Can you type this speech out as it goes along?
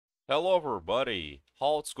Hello everybody,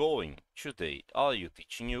 how it's going? Today I'll be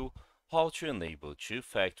teaching you how to enable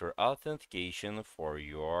two-factor authentication for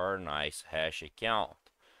your Nicehash account.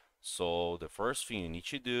 So the first thing you need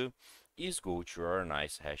to do is go to your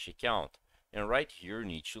Nicehash account, and right here you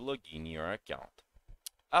need to log in your account.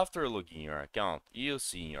 After logging your account, you'll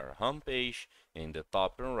see in your home page in the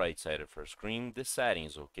top and right side of your screen the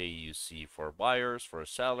settings, okay? You see for buyers, for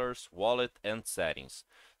sellers, wallet, and settings.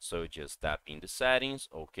 So just tap in the settings,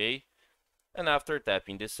 okay? And after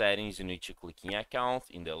tapping the settings, you need to click in account.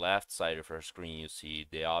 In the left side of your screen, you see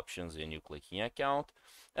the options and you click in account.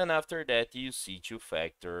 And after that, you see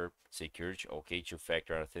two-factor security, okay,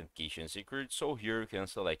 two-factor authentication security. So here you can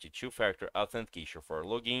select two-factor authentication for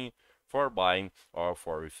login, for buying, or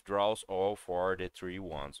for withdrawals, or for the three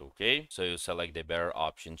ones, okay? So you select the better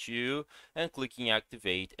option to you and clicking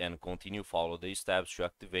activate and continue follow the steps to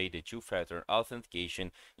activate the two-factor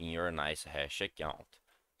authentication in your Nicehash account.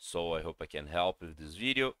 So I hope I can help with this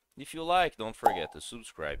video. If you like, don't forget to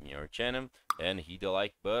subscribe in our channel and hit the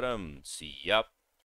like button. See ya!